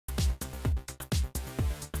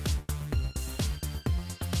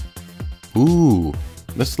Ooh,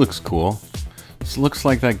 this looks cool. This looks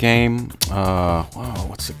like that game. Whoa,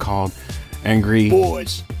 what's it called? Angry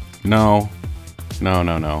Boys. No.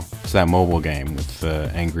 It's that mobile game with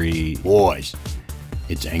the angry Boys.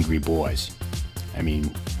 It's Angry Boys. I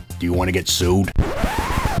mean, do you want to get sued?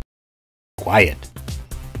 Quiet.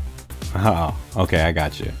 Oh, okay, I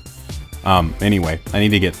got you. Anyway, I need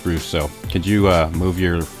to get through, so could you move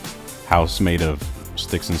your house made of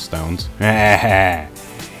sticks and stones?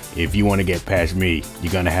 If you want to get past me,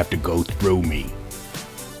 you're gonna have to go through me.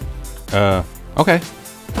 Okay.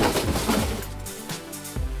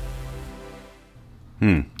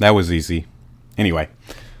 That was easy. Anyway,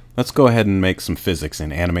 let's go ahead and make some physics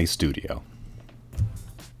in Anime Studio.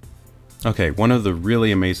 Okay, one of the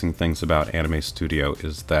really amazing things about Anime Studio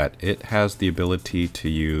is that it has the ability to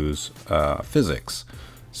use physics.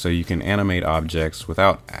 So you can animate objects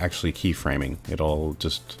without actually keyframing. It'll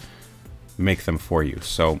just make them for you.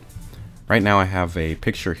 So right now I have a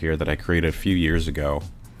picture here that I created a few years ago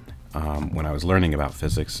when I was learning about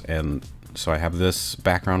physics. And so I have this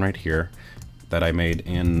background right here that I made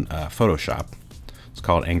in Photoshop. It's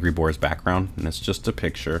called Angry Boards Background, and it's just a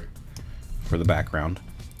picture for the background.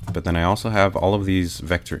 But then I also have all of these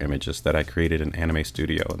vector images that I created in Anime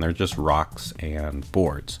Studio, and they're just rocks and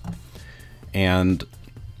boards. And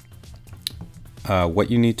what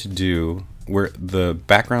you need to do, where the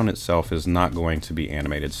background itself is not going to be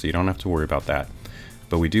animated, so you don't have to worry about that.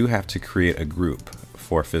 But we do have to create a group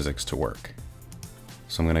for physics to work.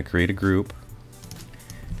 So I'm going to create a group,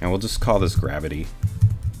 and we'll just call this gravity.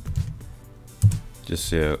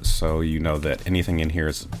 Just so you know that anything in here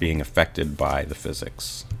is being affected by the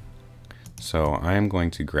physics. So I am going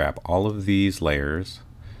to grab all of these layers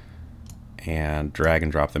and drag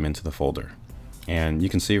and drop them into the folder. And you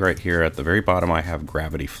can see right here at the very bottom I have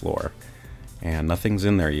gravity floor. And nothing's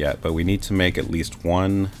in there yet, but we need to make at least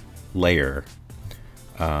one layer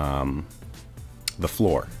the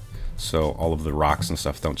floor. So all of the rocks and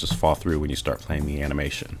stuff don't just fall through when you start playing the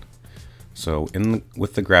animation. So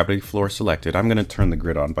with the gravity floor selected, I'm going to turn the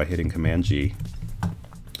grid on by hitting Command G.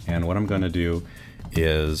 And what I'm going to do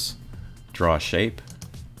is draw a shape.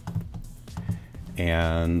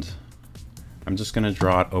 And I'm just going to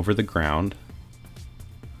draw it over the ground.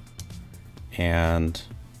 And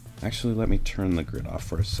actually, let me turn the grid off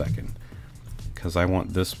for a second, because I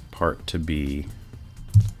want this part to be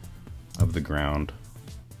of the ground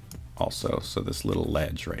also. So this little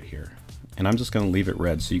ledge right here. And I'm just going to leave it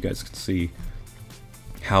red so you guys can see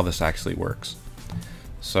how this actually works.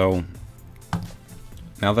 So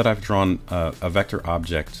now that I've drawn a vector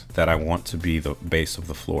object that I want to be the base of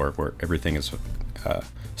the floor where everything is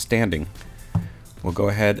standing, we'll go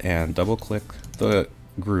ahead and double click the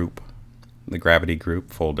group, the gravity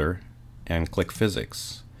group folder, and click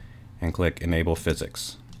physics and click enable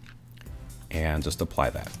physics and just apply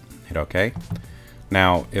that. Hit OK.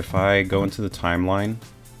 Now if I go into the timeline,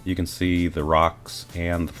 you can see the rocks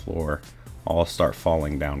and the floor all start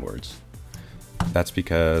falling downwards. That's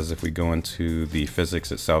because if we go into the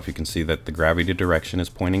physics itself, you can see that the gravity direction is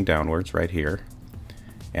pointing downwards right here,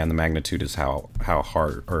 and the magnitude is how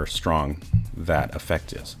hard or strong that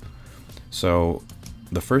effect is. So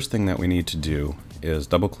the first thing that we need to do is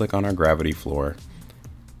double click on our gravity floor,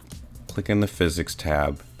 click in the physics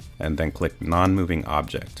tab, and then click non-moving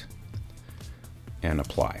object and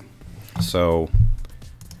apply. So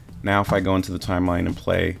now if I go into the timeline and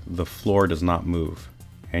play, the floor does not move,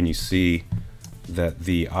 and you see that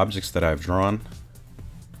the objects that I've drawn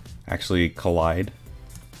actually collide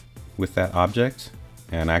with that object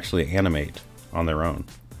and actually animate on their own.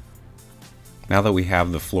 Now that we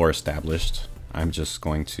have the floor established, I'm just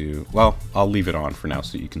going to, well, I'll leave it on for now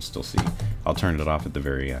so you can still see. I'll turn it off at the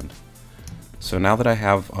very end. So now that I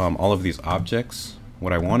have all of these objects,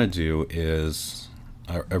 what I want to do is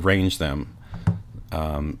arrange them.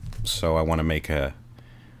 So I want to make a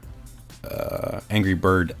Angry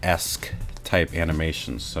Bird-esque type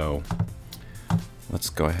animation. So let's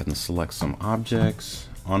go ahead and select some objects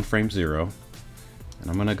on frame 0, and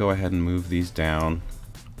I'm going to go ahead and move these down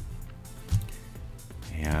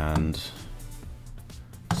and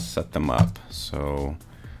set them up. So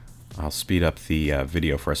I'll speed up the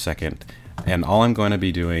video for a second, and all I'm going to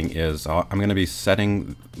be doing is I'm going to be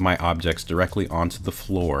setting my objects directly onto the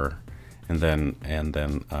floor and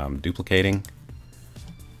then duplicating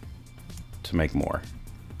to make more,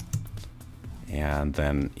 and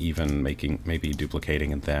then even maybe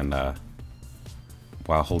duplicating and then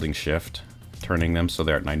while holding shift, turning them so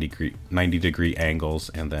they're at 90 degree angles,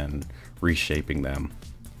 and then reshaping them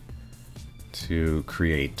to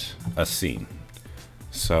create a scene.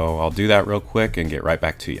 So I'll do that real quick and get right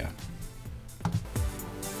back to you.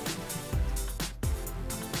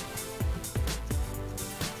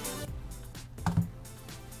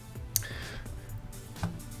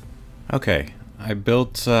 Okay, I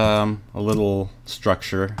built a little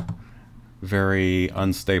structure, very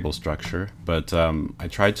unstable structure, but I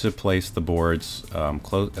tried to place the boards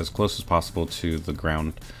as close as possible to the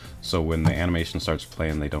ground so when the animation starts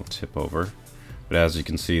playing they don't tip over. But as you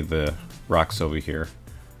can see, the rocks over here,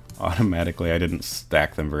 automatically I didn't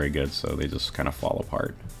stack them very good, so they just kind of fall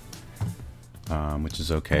apart. Which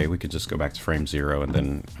is okay. We could just go back to frame 0 and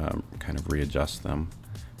then kind of readjust them.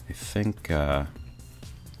 I think, let's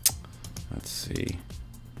see,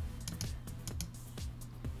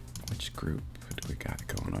 which group do we got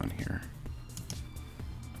going on here?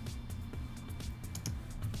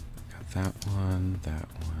 Got that one, that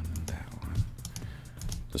one, that one.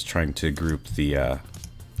 Just trying to group the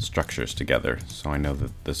structures together, so I know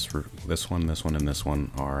that this one, and this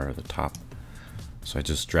one are the top. So I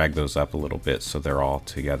just drag those up a little bit so they're all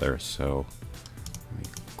together. So let me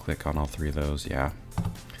click on all 3 of those. Yeah.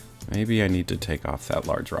 Maybe I need to take off that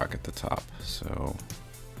large rock at the top. So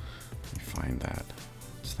let me find that.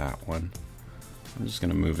 It's that one. I'm just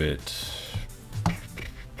going to move it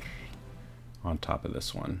on top of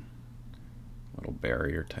this one. Little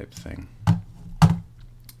barrier type thing.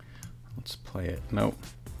 Let's play it. Nope.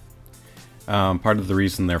 Part of the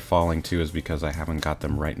reason they're falling too is because I haven't got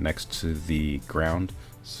them right next to the ground,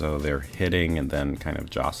 so they're hitting and then kind of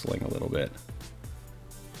jostling a little bit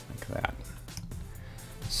like that.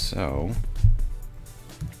 So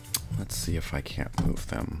let's see if I can't move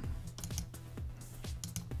them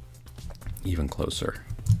even closer.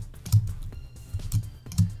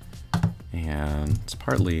 And it's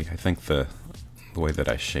partly, I think, the way that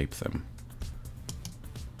I shape them.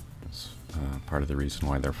 Part of the reason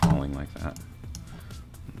why they're falling like that.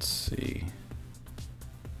 Let's see.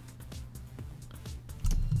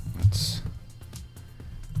 Oops.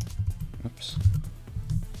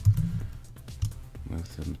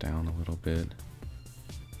 Move them down a little bit.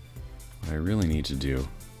 What I really need to do,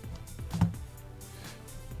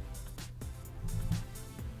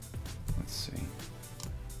 let's see.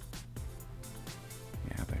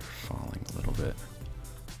 Yeah, they're falling a little bit.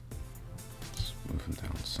 Let's move them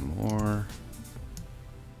down some more.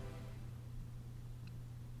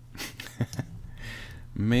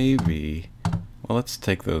 Maybe, well, let's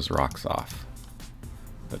take those rocks off,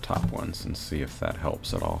 the top ones, and see if that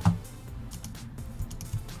helps at all.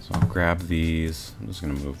 So I'll grab these. I'm just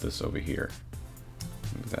going to move this over here.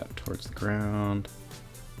 Move that towards the ground.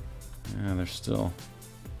 Yeah, they're still...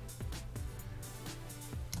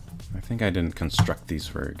 I think I didn't construct these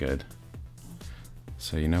very good.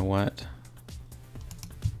 So you know what?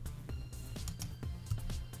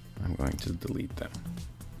 I'm going to delete them.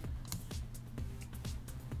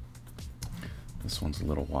 This one's a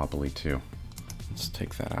little wobbly too. Let's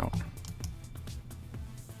take that out.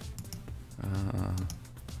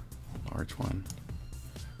 Large one.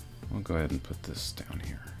 We'll go ahead and put this down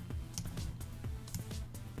here.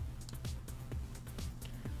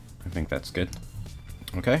 I think that's good.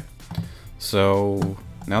 Okay. So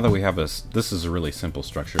now that we have this is a really simple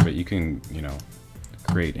structure, but you can, you know,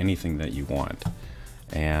 create anything that you want.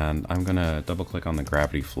 And I'm gonna double click on the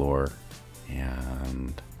gravity floor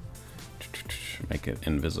and make it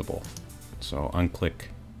invisible. So unclick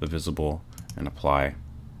the visible and apply,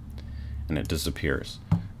 and it disappears.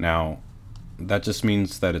 Now that just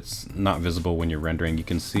means that it's not visible when you're rendering. You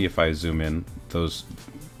can see if I zoom in, those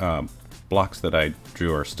blocks that I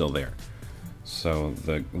drew are still there. So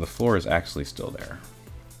the floor is actually still there.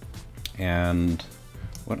 And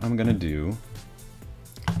what I'm gonna do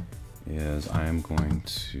is I'm going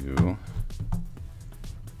to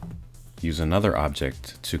use another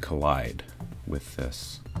object to collide with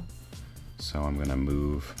this. So I'm gonna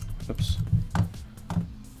move, oops.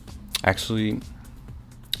 Actually,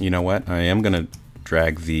 you know what? I am gonna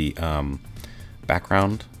drag the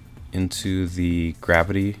background into the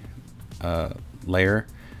gravity layer,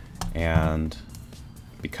 and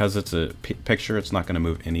because it's a picture, it's not gonna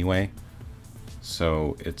move anyway.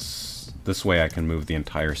 So it's this way I can move the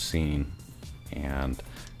entire scene. And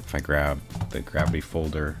if I grab the gravity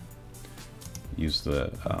folder, use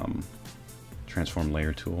the transform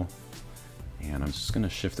layer tool, and I'm just going to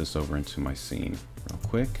shift this over into my scene real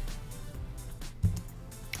quick.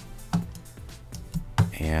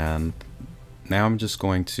 And now I'm just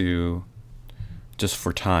going to, just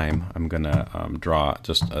for time, I'm going to draw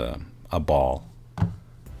just a ball,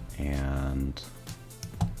 and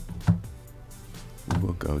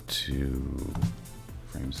we'll go to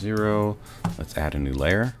frame 0. Let's add a new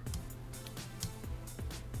layer.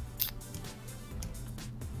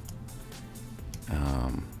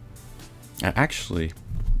 Actually,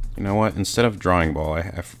 you know what? Instead of drawing ball,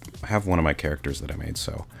 I have one of my characters that I made,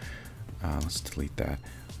 so let's delete that.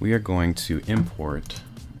 we are going to import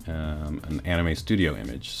an Anime Studio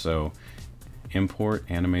image. So import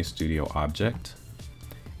Anime Studio object,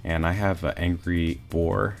 and I have an angry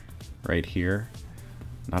boar right here,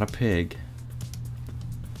 not a pig,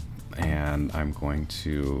 and I'm going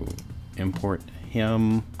to import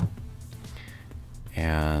him,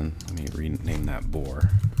 and let me rename that boar.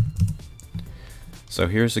 So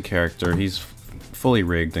here's the character. He's fully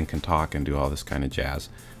rigged and can talk and do all this kind of jazz,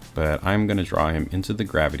 but I'm going to draw him into the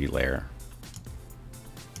gravity layer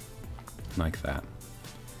like that,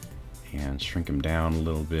 and shrink him down a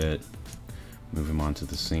little bit, move him onto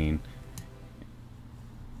the scene,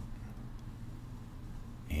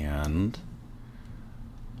 and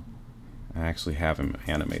I actually have him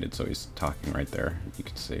animated so he's talking right there, you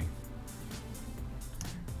can see.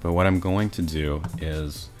 But what I'm going to do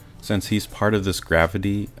is, since he's part of this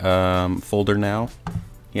gravity folder now,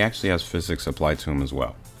 he actually has physics applied to him as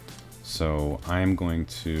well. So I'm going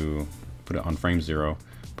to put it on frame 0,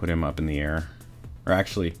 put him up in the air, or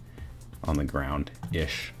actually on the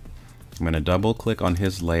ground-ish. I'm going to double click on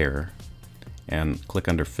his layer and click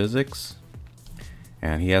under physics,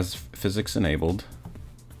 and he has physics enabled,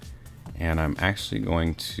 and I'm actually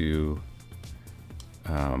going to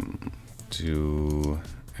do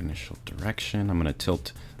initial direction. I'm going to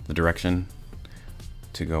tilt the direction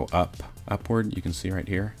to go upward, you can see right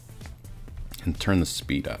here, and turn the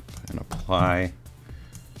speed up and apply.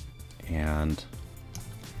 And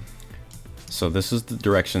so this is the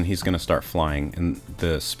direction he's going to start flying, and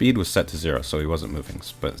the speed was set to 0, so he wasn't moving.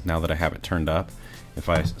 But now that I have it turned up, if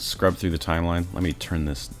I scrub through the timeline, let me turn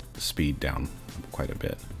this speed down quite a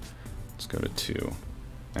bit. Let's go to 2.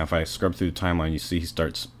 Now if I scrub through the timeline, you see he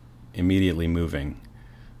starts immediately moving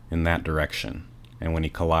in that direction, and when he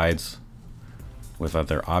collides with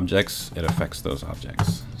other objects, it affects those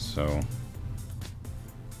objects. So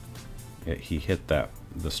he hit the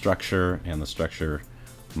structure, and the structure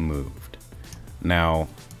moved. Now,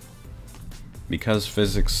 because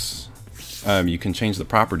physics, you can change the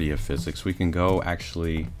property of physics, we can go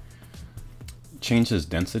actually change his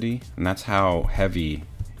density, and that's how heavy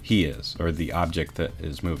he is, or the object that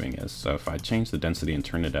is moving is. So if I change the density and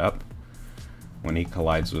turn it up, when he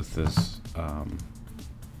collides with this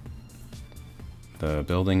the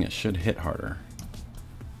building, it should hit harder,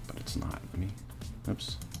 but it's not. Let me,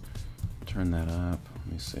 oops, turn that up.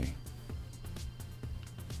 Let me see.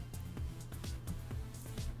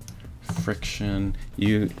 Friction.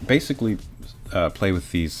 You basically play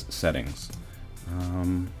with these settings.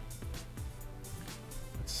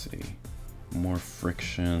 Let's see. More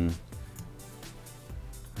friction.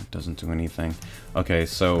 That doesn't do anything. Okay,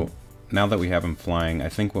 so now that we have him flying, I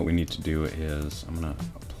think what we need to do is, I'm gonna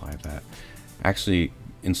apply that. Actually,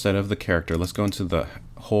 instead of the character, let's go into the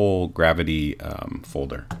whole gravity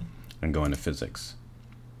folder and go into physics.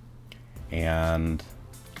 And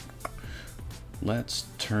let's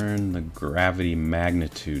turn the gravity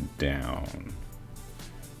magnitude down.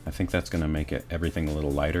 I think that's going to make everything a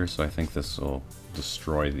little lighter, so I think this will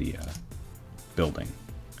destroy the building,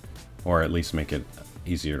 or at least make it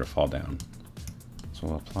easier to fall down. So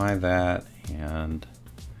we'll apply that, and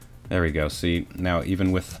there we go. See, now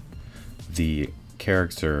even with the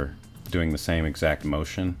character doing the same exact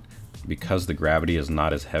motion, because the gravity is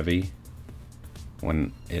not as heavy,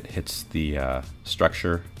 when it hits the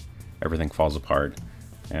structure, everything falls apart,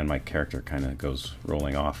 and my character kind of goes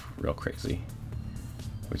rolling off real crazy,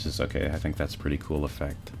 which is okay. I think that's a pretty cool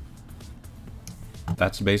effect.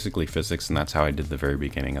 That's basically physics, and that's how I did the very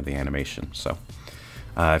beginning of the animation. So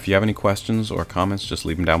if you have any questions or comments, just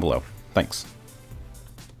leave them down below. Thanks.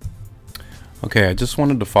 Okay, I just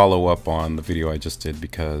wanted to follow up on the video I just did,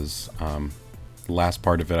 because the last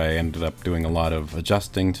part of it I ended up doing a lot of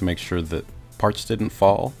adjusting to make sure that parts didn't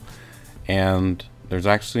fall, and there's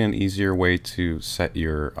actually an easier way to set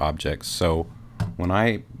your objects. So when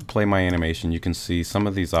I play my animation, you can see some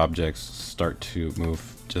of these objects start to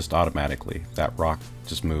move just automatically. That rock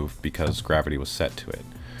just moved because gravity was set to it.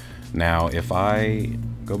 Now if I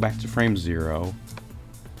go back to frame 0,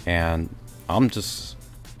 and I'm just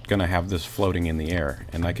gonna have this floating in the air,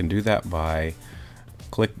 and I can do that by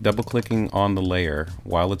double clicking on the layer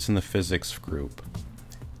while it's in the physics group,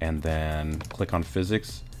 and then click on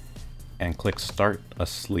physics and click start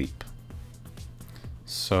asleep.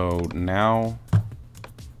 So now,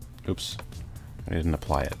 oops, I didn't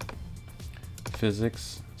apply it.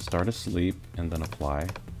 Physics, start asleep, and then apply.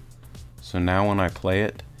 So now when I play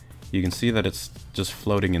it, you can see that it's just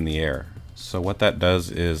floating in the air. So what that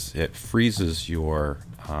does is it freezes your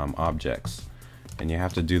objects, and you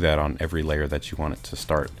have to do that on every layer that you want it to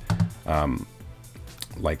start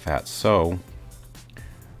like that. So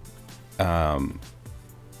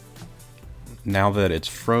now that it's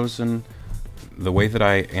frozen, the way that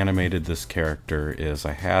I animated this character is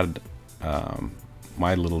I had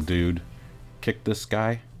my little dude kick this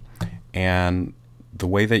guy, and the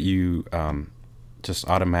way that you just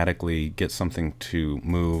automatically get something to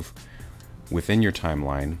move within your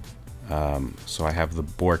timeline, so I have the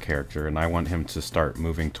boar character and I want him to start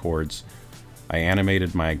moving towards, I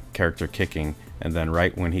animated my character kicking, and then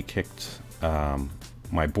right when he kicked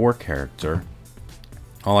my boar character,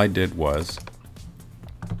 all I did was,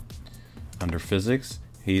 under physics,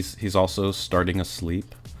 he's also starting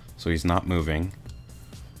asleep, so he's not moving.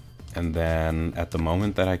 And then at the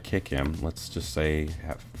moment that I kick him, let's just say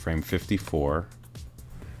frame 54,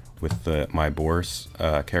 with my boar's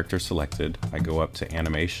character selected, I go up to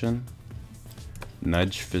animation,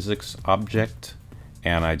 nudge physics object,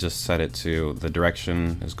 and I just set it to the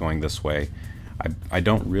direction is going this way. I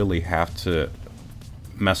don't really have to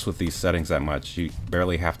mess with these settings that much. You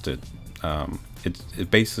barely have to, it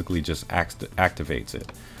basically just activates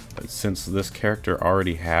it. But since this character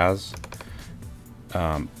already has,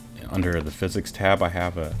 under the physics tab, I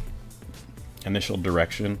have a initial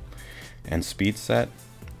direction and speed set,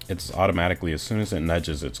 it's automatically, as soon as it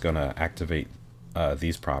nudges, it's going to activate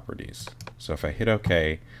these properties. So if I hit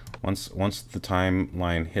OK, once the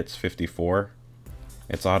timeline hits 54,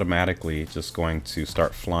 it's automatically just going to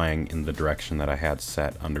start flying in the direction that I had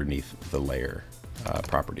set underneath the layer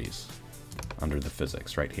properties, under the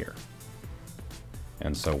physics right here.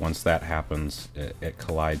 And so once that happens, it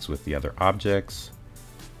collides with the other objects,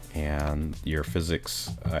 and your physics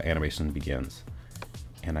animation begins.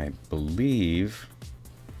 And I believe,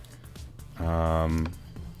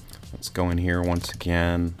 let's go in here once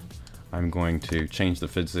again. I'm going to change the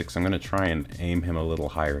physics. I'm going to try and aim him a little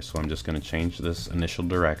higher, so I'm just going to change this initial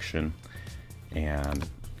direction and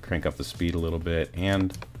crank up the speed a little bit,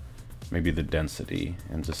 and maybe the density,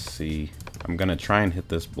 and just see. I'm going to try and hit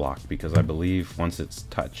this block because I believe once it's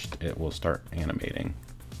touched, it will start animating.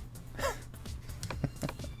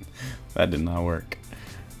 That did not work.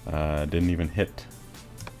 Didn't even hit.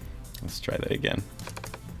 Let's try that again.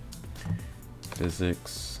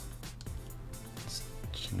 Physics. Let's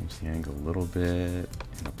change the angle a little bit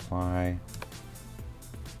and apply.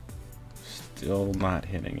 Still not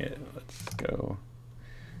hitting it. Let's go.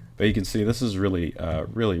 But you can see this is really,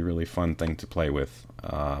 really fun thing to play with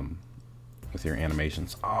your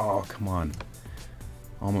animations. Oh, come on!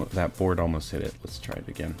 Almost, that board almost hit it. Let's try it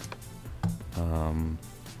again.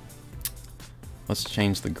 Let's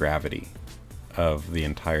change the gravity of the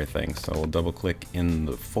entire thing. So we'll double click in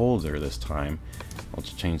the folder this time. We'll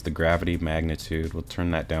just change the gravity magnitude. We'll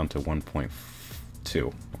turn that down to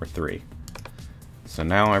 1.2 or 3. So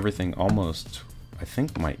now everything almost, I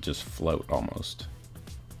think, might just float almost.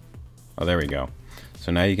 Oh, there we go.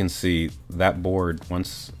 So now you can see that board,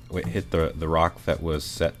 once it hit the rock that was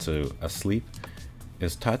set to asleep,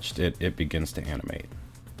 is touched, it begins to animate.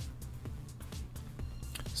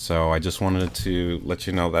 So I just wanted to let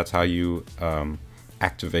you know that's how you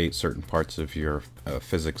activate certain parts of your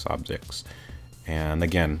physics objects. And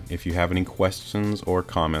again, if you have any questions or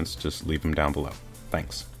comments, just leave them down below.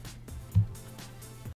 Thanks.